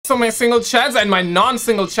So my single chads and my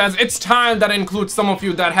non-single chads, it's time that includes some of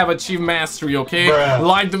you that have achieved mastery, okay? Bruh.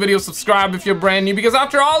 Like the video, subscribe if you're brand new, because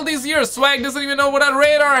after all these years, Swagg doesn't even know what a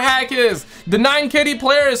radar hack is. The 9KD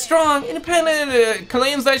player is strong, independent,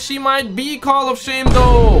 claims that she might be Call of Shame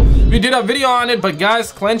though. We did a video on it, but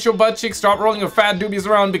guys, clench your butt cheeks, stop rolling your fat doobies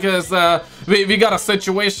around, because we got a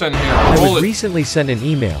situation here. I was recently sent an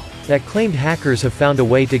email that claimed hackers have found a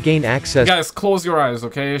way to gain access. Guys, close your eyes,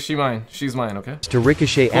 okay? She's mine, okay? To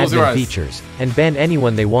Ricochet admin features and ban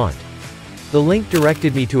anyone they want. The link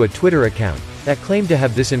directed me to a Twitter account that claimed to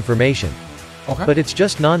have this information. Okay. But it's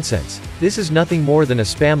just nonsense. This is nothing more than a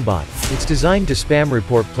spam bot. It's designed to spam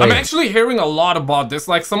report players. I'm actually hearing a lot about this.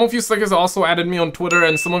 Like, some of you suckers also added me on Twitter,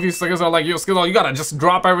 and some of you suckers are like, yo, SKizzle, you gotta just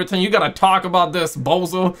drop everything. You gotta talk about this,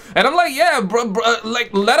 bozo. And I'm like, yeah, bro,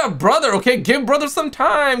 like, let a brother, okay? Give brother some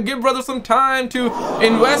time. Give brother some time to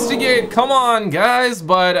investigate. Come on, guys.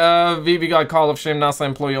 But we got Call of Shame NASA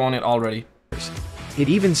employee on it already. It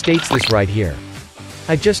even states this right here.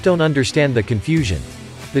 I just don't understand the confusion.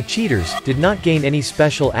 The cheaters did not gain any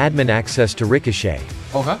special admin access to Ricochet.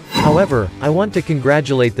 Okay. However, I want to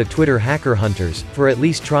congratulate the Twitter hacker hunters for at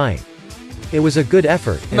least trying. It was a good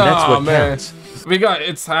effort, and that's what counts. We got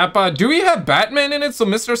It's Happa. Do we have Batman in it? So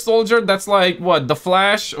Mr. Soldier, that's like, what, The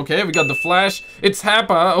Flash? Okay, we got The Flash. It's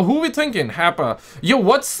Happa. Who are we thinking? Happa. Yo,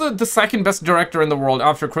 what's the second best director in the world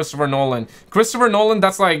after Christopher Nolan? Christopher Nolan,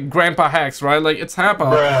 that's like Grandpa Hacks, right? Like, It's Happa.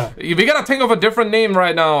 Bruh. We gotta think of a different name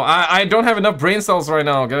right now. I don't have enough brain cells right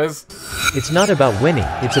now, guys. It's not about winning,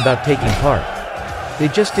 it's about taking part. They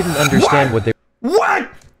just didn't understand what they... What?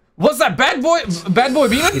 Was that BadBoy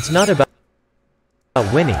Beaman? It's not about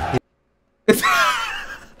winning.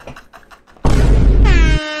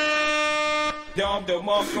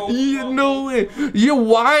 You know it. Yeah,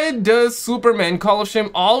 why does Superman Call of Shame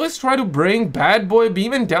always try to bring BadBoy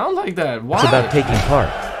Beaman down like that? Why? It's about taking part.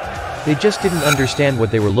 They just didn't understand what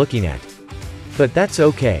they were looking at. But that's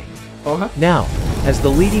okay. Now, as the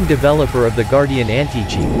leading developer of the Guardian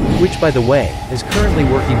anti-cheat, which by the way, is currently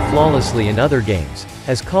working flawlessly in other games,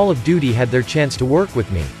 as Call of Duty had their chance to work with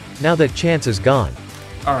me, now that chance is gone.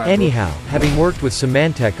 Anyhow, having worked with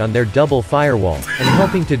Symantec on their double firewall, and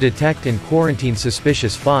helping to detect and quarantine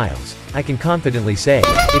suspicious files, I can confidently say,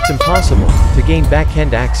 it's impossible to gain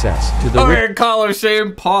backend access to the... Alright, Call of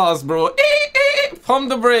Shame, pause, bro. Pump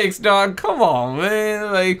the brakes, dog. Come on,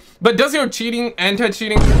 man. Like, but does your cheating,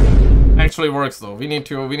 anti-cheating actually works though? We need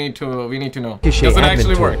to know. Does it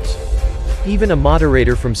actually work? Even a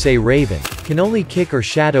moderator from, say, Raven, can only kick or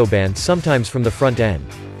shadow ban sometimes from the front end.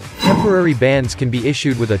 Temporary bans can be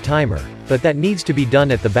issued with a timer, but that needs to be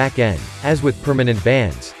done at the back end, as with permanent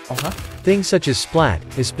bans. Things such as Splat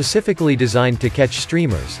is specifically designed to catch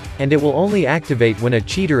streamers, and it will only activate when a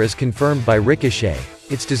cheater is confirmed by Ricochet.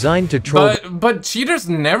 It's designed to troll. But cheaters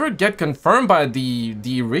never get confirmed by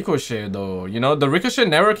the Ricochet though. You know, the Ricochet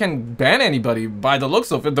never can ban anybody by the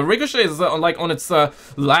looks of it. The Ricochet is like on its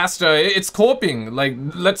last, it's coping. Like,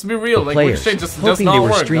 let's be real. Like, Ricochet just does not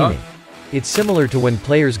work. It's similar to when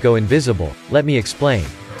players go invisible. Let me explain.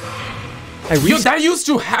 Yo, that used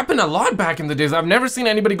to happen a lot back in the days. I've never seen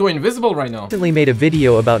anybody go invisible right now. Recently made a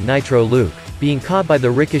video about Nitro Luke being caught by the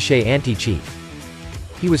Ricochet anti-cheat.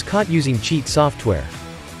 He was caught using cheat software.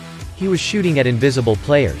 He was shooting at invisible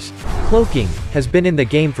players. Cloaking has been in the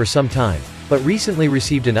game for some time, but recently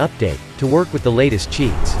received an update to work with the latest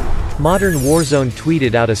cheats. Modern Warzone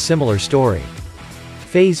tweeted out a similar story.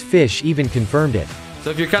 FaZe Fish even confirmed it. So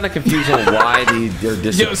if you're kind of confused on why they're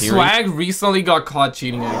disappearing... Yo, Swagg recently got caught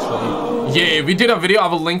cheating, actually. Yeah, we did a video. I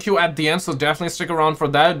will link you at the end, so definitely stick around for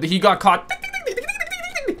that. He got caught...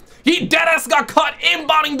 He deadass got caught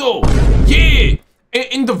aimbotting, though! Yeah!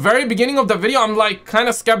 In the very beginning of the video, I'm like kind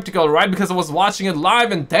of skeptical, right? Because I was watching it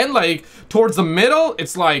live, and then like towards the middle,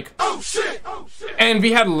 it's like, oh shit, oh shit. And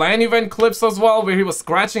we had LAN event clips as well, where he was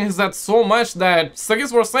scratching his head so much that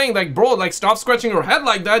suckers were saying like, bro, like stop scratching your head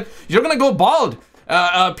like that, you're gonna go bald.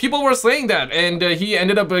 People were saying that, and he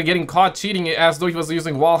ended up getting caught cheating as though he was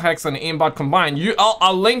using wall hacks and aimbot combined.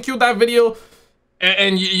 I'll link you that video,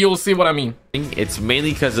 and you'll see what I mean. It's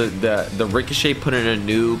mainly because of the Ricochet put in a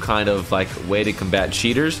new kind of like way to combat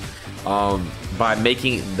cheaters, by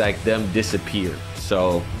making like them disappear.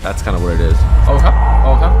 So that's kind of what it is.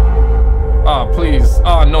 Oh, please.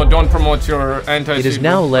 Oh, no, don't promote your anti-cheat. It is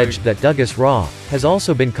now alleged that Douglas Raw has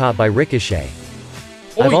also been caught by Ricochet.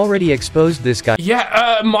 I've already exposed this guy.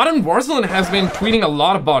 Yeah, Modern Warzone has been tweeting a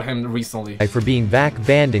lot about him recently. For being back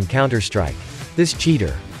banned in Counter-Strike. This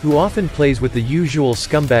cheater, who often plays with the usual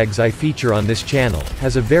scumbags I feature on this channel,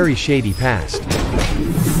 has a very shady past.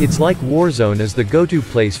 It's like Warzone is the go-to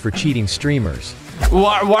place for cheating streamers.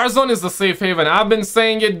 Warzone is the safe haven. I've been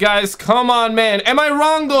saying it, guys. Come on, man. Am I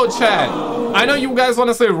wrong, though, chat? I know you guys want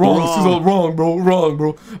to say wrong, CizzleZ, wrong, bro, wrong,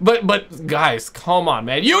 bro. But, guys, come on,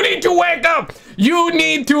 man. You need to wake up. You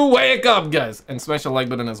need to wake up, guys. And smash the like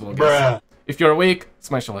button as well, guys. Bruh. If you're awake,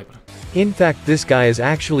 smash the like button. In fact, this guy is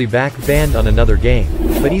actually back banned on another game,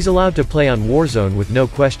 but he's allowed to play on Warzone with no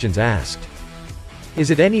questions asked. Is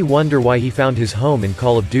it any wonder why he found his home in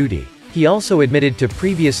Call of Duty? He also admitted to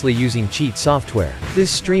previously using cheat software.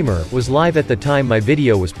 This streamer was live at the time my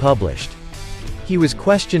video was published. He was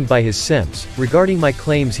questioned by his simps regarding my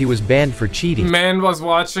claims he was banned for cheating. Man was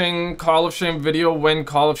watching Call of Shame video when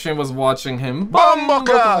Call of Shame was watching him.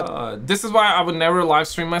 This is why I would never live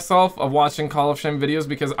stream myself of watching Call of Shame videos,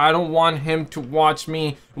 because I don't want him to watch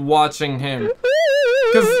me watching him.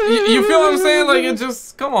 Because you feel what I'm saying? Like, it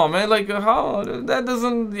just, come on, man. Like, how, that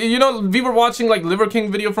doesn't, you know, we were watching like Liver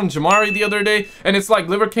King video from Jamari the other day, and it's like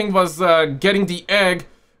Liver King was getting the egg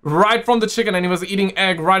right from the chicken, and he was eating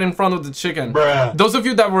egg right in front of the chicken. Bruh. Those of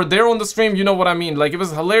you that were there on the stream, you know what I mean. Like, it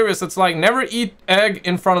was hilarious. It's like, never eat egg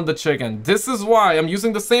in front of the chicken. This is why I'm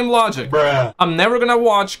using the same logic. Bruh. I'm never gonna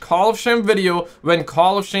watch Call of Shame video when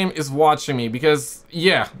Call of Shame is watching me, because,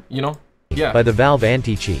 yeah, you know, yeah. By the Valve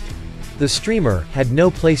anti-cheat. The streamer had no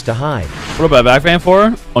place to hide. What about back fan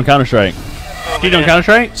for? On Counter-Strike. Cheat on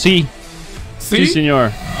Counter-Strike? Si, senor.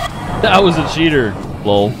 That was a cheater.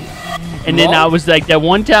 Lol. And then I was like, that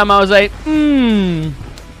one time I was like,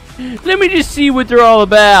 let me just see what they're all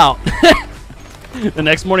about. The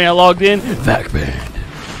next morning I logged in, back banned.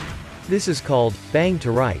 This is called bang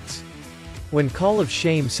to rights. When Call of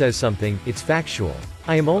Shame says something, it's factual.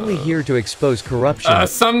 I am only here to expose corruption.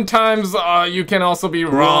 Sometimes you can also be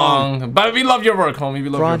wrong. But we love your work, homie. We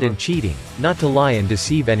love fraud your work. And cheating, not to lie and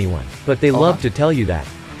deceive anyone. But they love to tell you that.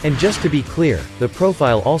 And just to be clear, the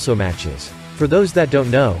profile also matches. For those that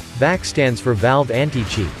don't know, VAC stands for Valve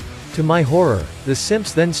Anti-Cheat. To my horror, the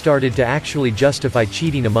simps then started to actually justify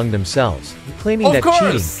cheating among themselves, claiming that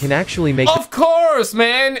cheating can actually make— Of course,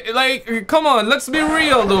 man! Like, come on, let's be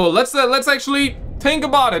real though. Let's actually think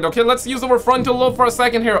about it, okay? Let's use our frontal lobe for a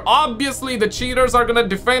second here. Obviously, the cheaters are gonna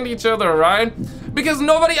defend each other, right? Because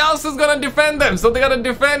nobody else is gonna defend them, so they gotta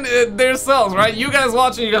defend themselves, right? You guys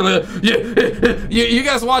watching, you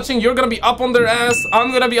guys watching, you're gonna be up on their ass.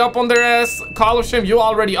 I'm gonna be up on their ass. Call of Shame, you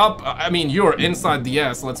already up. I mean, you're inside the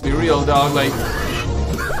ass. Let's be real, dog. Like,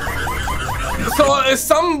 so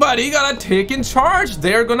somebody gotta take in charge.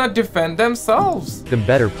 They're gonna defend themselves. The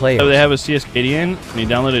better players. So they have a CSKdian, and he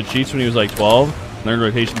downloaded cheats when he was like 12. Learned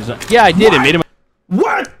rotation design. Yeah, I did. It made him.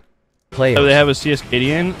 What? Players. So they have a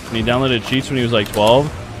CSKdian, and he downloaded cheats when he was like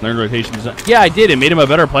 12. Learned rotation design. Yeah, I did. It made him a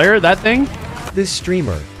better player. That thing. This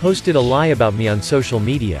streamer posted a lie about me on social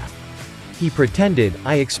media. He pretended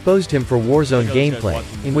I exposed him for Warzone gameplay,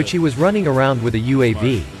 in which he was running around with a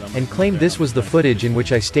UAV, and claimed this was the footage in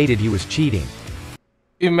which I stated he was cheating.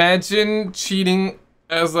 Imagine cheating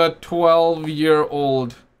as a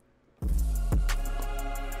 12-year-old.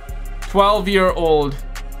 12-year-old.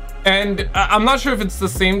 And I'm not sure if it's the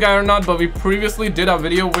same guy or not, but we previously did a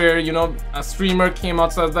video where, you know, a streamer came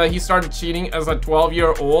out, says that he started cheating as a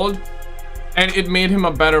 12-year-old, and it made him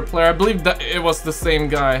a better player. I believe that it was the same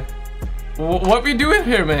guy. What we doing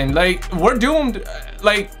here, man? Like, we're doomed.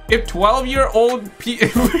 Like, if 12-year-old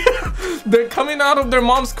they're coming out of their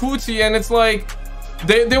mom's coochie, and it's like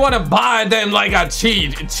they want to buy them like a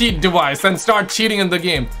cheat device and start cheating in the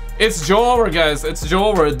game. It's JoeWo, guys. It's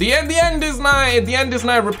JoeWo. The end is nigh. The end is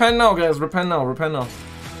nigh. Repent now, guys. Repent now. Repent now.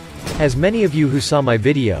 As many of you who saw my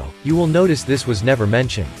video, you will notice this was never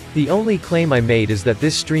mentioned. The only claim I made is that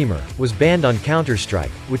this streamer was banned on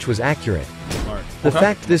Counter-Strike, which was accurate. The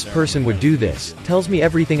fact this person would do this tells me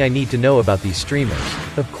everything I need to know about these streamers.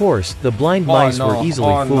 Of course, the blind mice were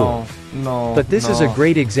easily fooled. But this is a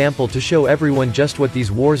great example to show everyone just what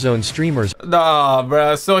these Warzone streamers— Nah,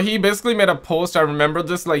 bruh. So he basically made a post. I remember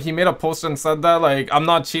this. Like, he made a post and said that, like, I'm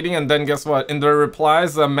not cheating. And then guess what? In the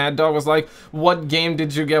replies, Mad Dog was like, what game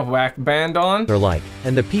did you get whack banned on? They're like,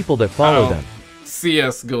 and the people that follow them.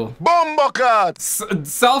 CSGO.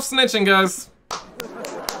 Self-snitching, guys.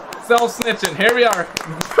 Self-snitching. Here we are.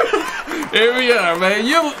 Here we are, man.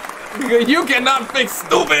 You cannot fix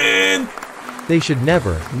stupid. They should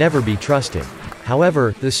never be trusted.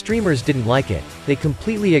 However, the streamers didn't like it. They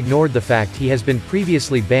completely ignored the fact he has been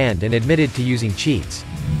previously banned and admitted to using cheats.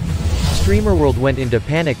 Streamer World went into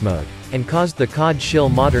panic mode, and caused the COD shill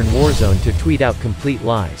Modern Warzone to tweet out complete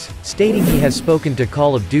lies, stating he has spoken to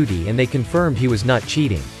Call of Duty and they confirmed he was not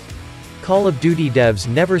cheating. Call of Duty devs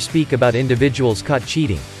never speak about individuals caught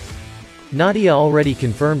cheating. Nadia already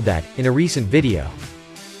confirmed that, in a recent video.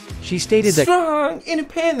 She stated that strong,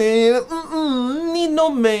 independent, need no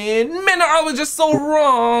man. Men are always just so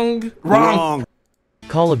wrong. Wrong.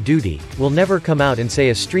 Call of Duty will never come out and say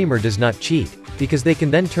a streamer does not cheat, because they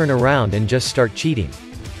can then turn around and just start cheating.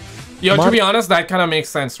 Yo, to be honest, that kind of makes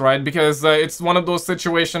sense, right? Because it's one of those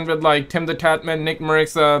situations with like TimTheTatMan,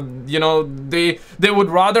 Nickmercs, you know, they would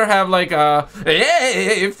rather have like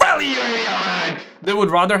they would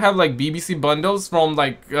rather have like BBC bundles from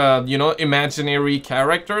like you know, imaginary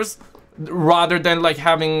characters rather than like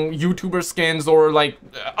having YouTuber skins or like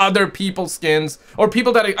other people's skins or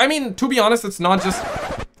people that I mean, to be honest, it's not just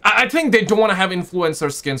I think they don't want to have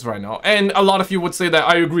influencer skins right now. And a lot of you would say that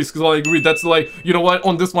I agree, because I agree. That's like, you know what,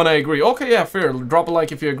 on this one I agree. Okay, yeah, fair. Drop a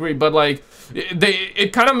like if you agree. But like,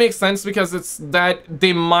 it kind of makes sense because it's that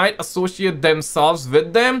they might associate themselves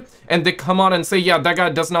with them and they come out and say, yeah, that guy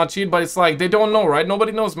does not cheat. But it's like, they don't know, right?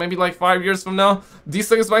 Nobody knows. Maybe like 5 years from now, these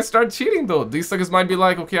suckers might start cheating though. These suckers might be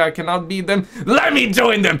like, okay, I cannot beat them. Let me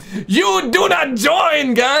join them. You do not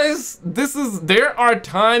join, guys. There are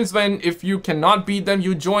times when if you cannot beat them,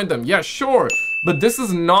 you join them. Yeah, sure, but this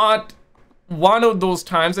is not one of those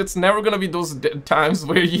times. It's never gonna be those times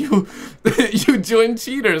where you you join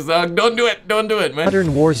cheaters. Don't do it, man. Modern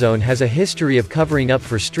Warzone has a history of covering up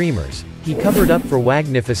for streamers. He covered up for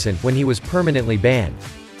Wagnificent when he was permanently banned.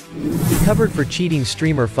 He covered for cheating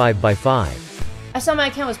streamer 5x5. I saw my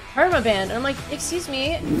account was perma-banned, and I'm like, excuse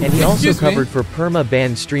me. And he also covered for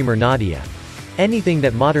perma-banned streamer Nadia. Anything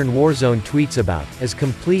that Modern Warzone tweets about is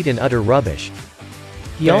complete and utter rubbish.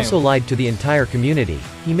 He also lied to the entire community.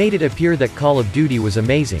 He made it appear that Call of Duty was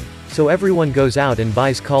amazing, so everyone goes out and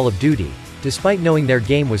buys Call of Duty, despite knowing their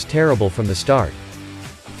game was terrible from the start.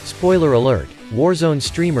 Spoiler alert, Warzone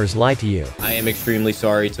streamers lie to you. I am extremely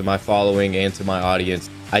sorry to my following and to my audience.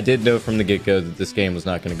 I did know from the get-go that this game was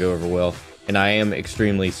not going to go over well, and I am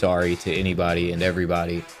extremely sorry to anybody and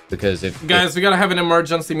everybody, because if... Guys, we gotta have an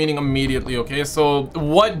emergency meeting immediately, okay? So,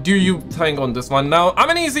 what do you think on this one? Now, I'm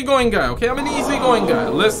an easygoing guy, okay? I'm an easygoing guy.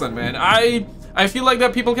 Listen, man, I feel like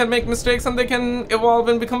that people can make mistakes and they can evolve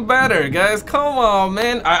and become better, guys. Come on,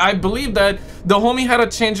 man. I believe that the homie had a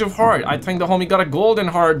change of heart. I think the homie got a golden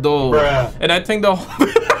heart, though. Bruh. And I think the...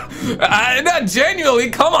 not genuinely,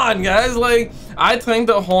 come on, guys. Like, I think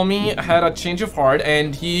the homie had a change of heart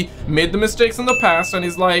and he made the mistakes in the past, and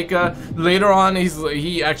he's like, later on,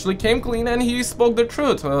 he actually came clean and he spoke the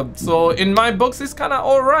truth. So in my books, he's kind of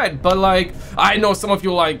alright. But like, I know some of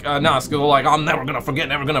you like, nah, SKizzle, like, I'm never gonna forget,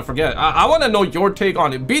 never gonna forget. I want to know your take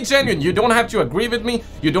on it. Be genuine. You don't have to agree with me.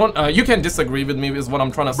 You don't, you can disagree with me is what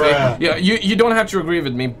I'm trying to say. Bruh. Yeah, you don't have to agree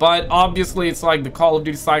with me. But obviously, it's like the Call of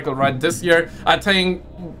Duty cycle, right? This year, I think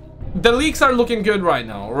the leaks are looking good right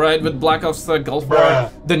now, right? With Black Ops Gulf War,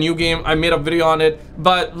 the new game. I made a video on it,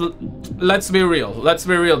 but let's be real. Let's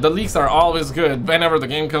be real. The leaks are always good. Whenever the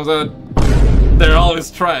game comes out, they're always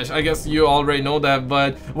trash. I guess you already know that,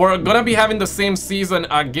 but we're gonna be having the same season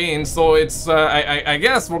again, so it's I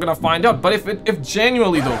guess we're gonna find out. But if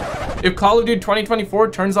genuinely though, if Call of Duty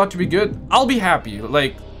 2024 turns out to be good, I'll be happy.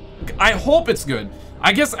 Like, I hope it's good.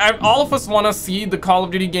 I guess all of us want to see the Call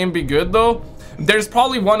of Duty game be good though. There's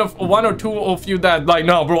probably one or two of you that like,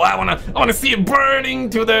 no, bro, I wanna see it burning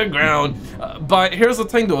to the ground. But here's the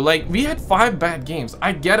thing though, like, we had 5 bad games.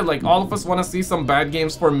 I get it, like, all of us want to see some bad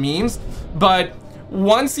games for memes, but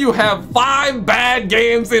once you have 5 bad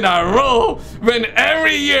games in a row, when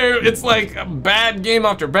every year it's like a bad game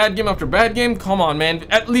after bad game after bad game, come on, man,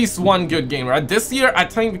 at least one good game, right? This year, I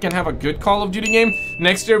think we can have a good Call of Duty game.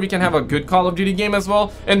 Next year, we can have a good Call of Duty game as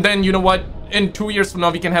well. And then, you know what? In 2 years from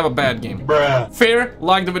now, we can have a bad game. Bruh. Fair?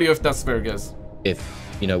 Like the video if that's fair, guys. If,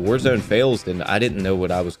 you know, Warzone fails, then I didn't know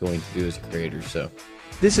what I was going to do as a creator, so...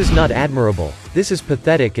 This is not admirable. This is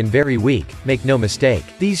pathetic and very weak, make no mistake.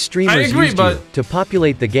 These streamers used you to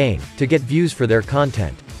populate the game, to get views for their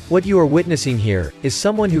content. What you are witnessing here is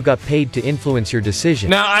someone who got paid to influence your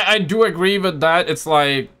decision. Now, I do agree with that. It's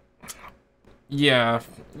like, yeah,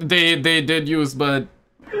 they did use, but...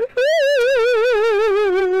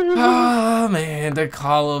 Oh, man, the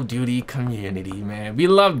Call of Duty community, man. We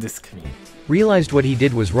love this community. Realized what he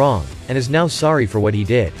did was wrong, and is now sorry for what he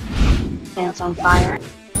did. Pants on fire.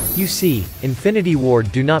 You see, Infinity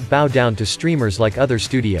Ward do not bow down to streamers like other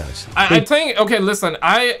studios. I think, okay, listen,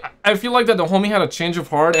 I feel like that the homie had a change of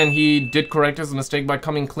heart and he did correct his mistake by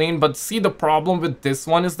coming clean, but see, the problem with this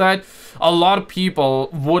one is that a lot of people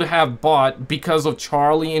would have bought because of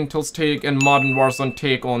Charlie Intel's take and Modern Warzone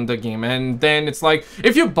take on the game, and then it's like,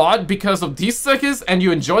 if you bought because of these suckers and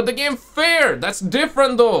you enjoyed the game, fair, that's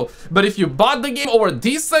different though. But if you bought the game over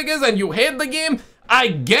these suckers and you hate the game, I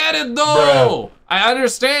get it though. Bruh. I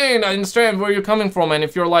understand where you're coming from, and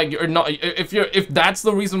if you're like, if that's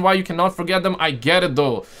the reason why you cannot forget them, I get it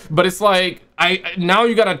though. But it's like, now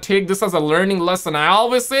you gotta take this as a learning lesson. I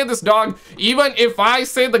always say this, dog, even if I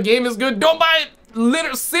say the game is good, don't buy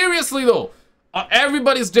it. Seriously though.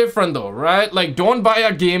 Everybody's different though, right? Like, don't buy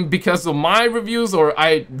a game because of my reviews, or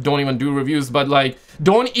I don't even do reviews, but like,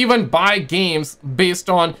 don't even buy games based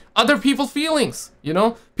on other people's feelings, you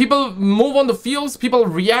know? People move on the feels, people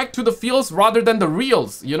react to the feels rather than the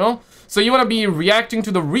reels, you know? So you want to be reacting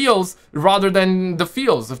to the reels rather than the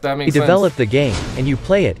feels, if that makes sense. You develop the game, and you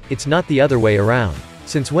play it, it's not the other way around.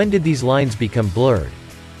 Since when did these lines become blurred?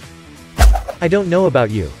 I don't know about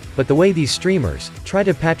you, but the way these streamers try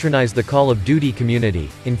to patronize the Call of Duty community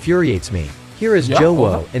infuriates me. Here is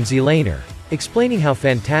JoeWo and Zlaner explaining how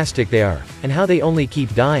fantastic they are, and how they only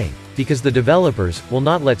keep dying because the developers will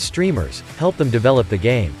not let streamers help them develop the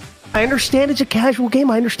game. I understand it's a casual game.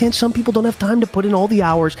 I understand some people don't have time to put in all the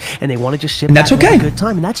hours and they want to just sit and back that's okay. and have a good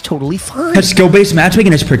time, and that's totally fine. Because skill-based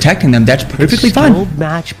matchmaking is protecting them. That's perfectly fine.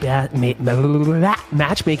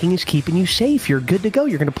 Matchmaking is keeping you safe. You're good to go.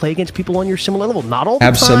 You're going to play against people on your similar level. Not all the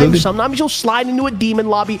Absolutely. time. Sometimes you'll slide into a demon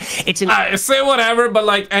lobby. It's an say whatever, but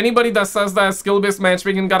like, anybody that says that skill-based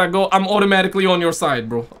matchmaking gotta go, I'm automatically on your side,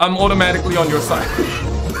 bro. I'm automatically on your side.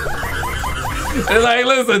 It's like,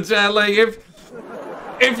 listen, chat, like,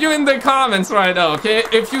 if you in the comments right now, okay,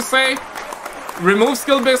 if you say remove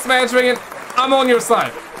skill-based matchmaking, I'm on your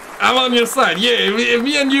side. I'm on your side. Yeah,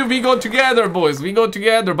 me and you, we go together, boys. We go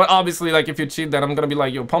together. But obviously, like, if you cheat, then I'm gonna be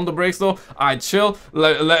like, yo, pump the brakes though. I chill.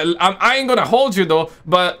 I ain't gonna hold you though.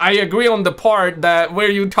 But I agree on the part that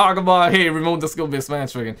where you talk about, hey, remove the skill-based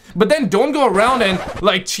matchmaking. But then don't go around and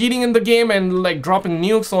like cheating in the game and like dropping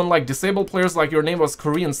nukes on like disabled players like your name was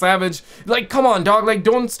Korean Savage. Like, come on, dog. Like,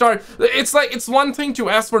 don't start. It's like, it's one thing to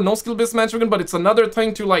ask for no skill-based matchmaking, but it's another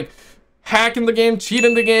thing to like hack in the game, cheat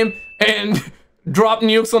in the game, and drop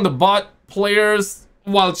nukes on the bot players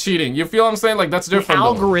while cheating. You feel what I'm saying? Like, that's different. The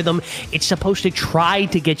algorithm, it's supposed to try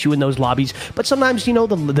to get you in those lobbies, but sometimes, you know,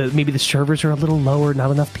 maybe the servers are a little lower, not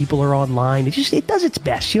enough people are online. It does its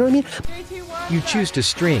best, you know what I mean? You choose to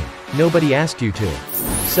stream. Nobody asked you to.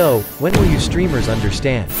 So, when will you streamers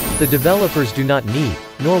understand? The developers do not need,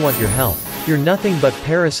 nor want your help. You're nothing but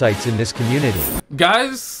parasites in this community.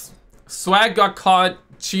 Guys, Swagg got caught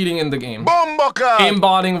cheating in the game.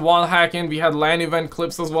 Aimbotting, wall hacking. We had LAN event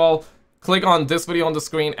clips as well. Click on this video on the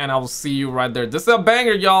screen and I will see you right there. This is a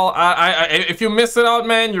banger, y'all. If you miss it out,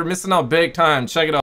 man, you're missing out big time. Check it out.